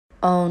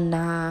Oh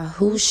nah,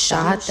 who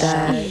shot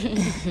that?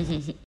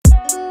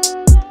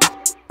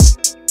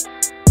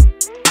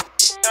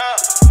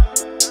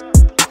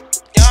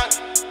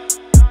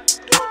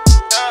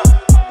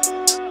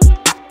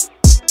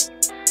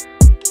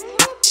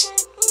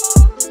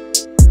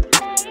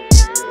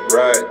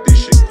 Right,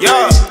 this shit.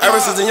 Yeah, ever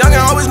since a youngin',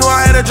 I always knew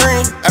I had a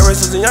dream. Ever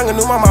since a youngin',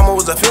 knew my mama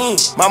was a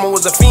fiend. Mama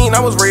was a fiend, I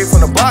was raised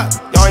from the block.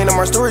 Y'all ain't know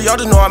my story, y'all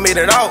just know I made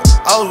it out.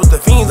 I was with the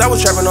fiends, I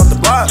was trapping off the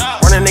block.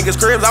 Running niggas'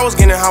 cribs, I was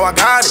getting how I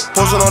got it.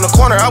 Posting on the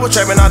corner, I was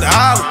trapping out the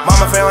alley.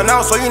 Mama failing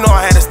out, so you know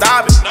I had to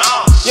stop it.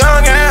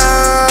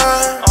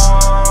 Youngin',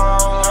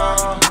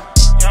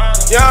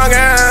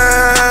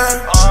 youngin',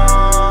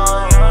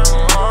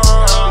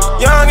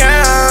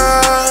 youngin',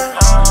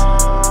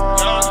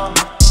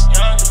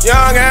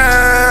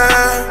 youngin'.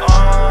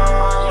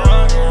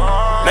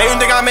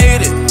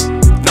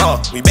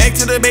 We back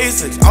to the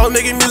basics. I was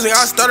making music,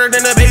 I stuttered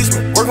in the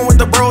basement. Working with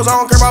the bros, I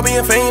don't care about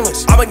being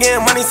famous. I've been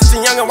getting money since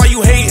a youngin', why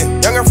you hating?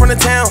 Youngin' from the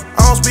town,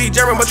 I don't speak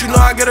German, but you know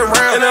I get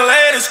around. In the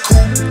latest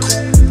cool.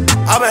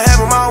 I've been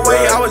having my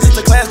way, I was just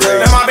a class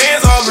clown. Now my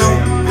band's all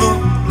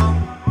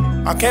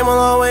blue. I came a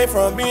long way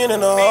from being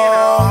in the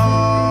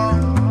hall.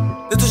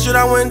 This the shit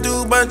I went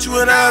through, but you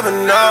would never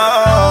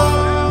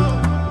know.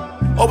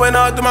 Open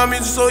up to my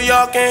music so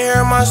y'all can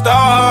hear my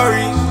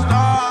stories.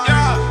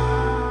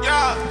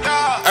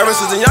 Ever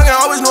since a youngin',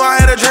 I always knew I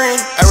had a dream.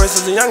 Ever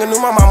since a youngin',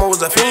 knew my mama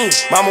was a fiend.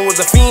 Mama was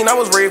a fiend, I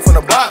was raised from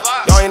the block.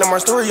 Y'all ain't know my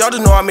story, y'all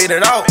just know I made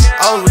it out.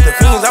 I was with the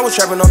fiends, I was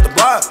trapping off the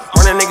block.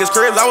 Running niggas'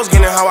 cribs, I was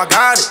getting how I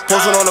got it.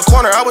 Posting on the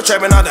corner, I was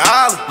trapping out the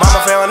alley. Mama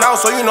failing out,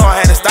 so you know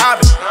I had to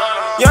stop it.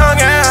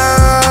 Youngin',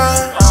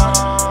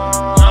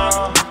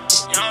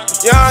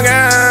 youngin'.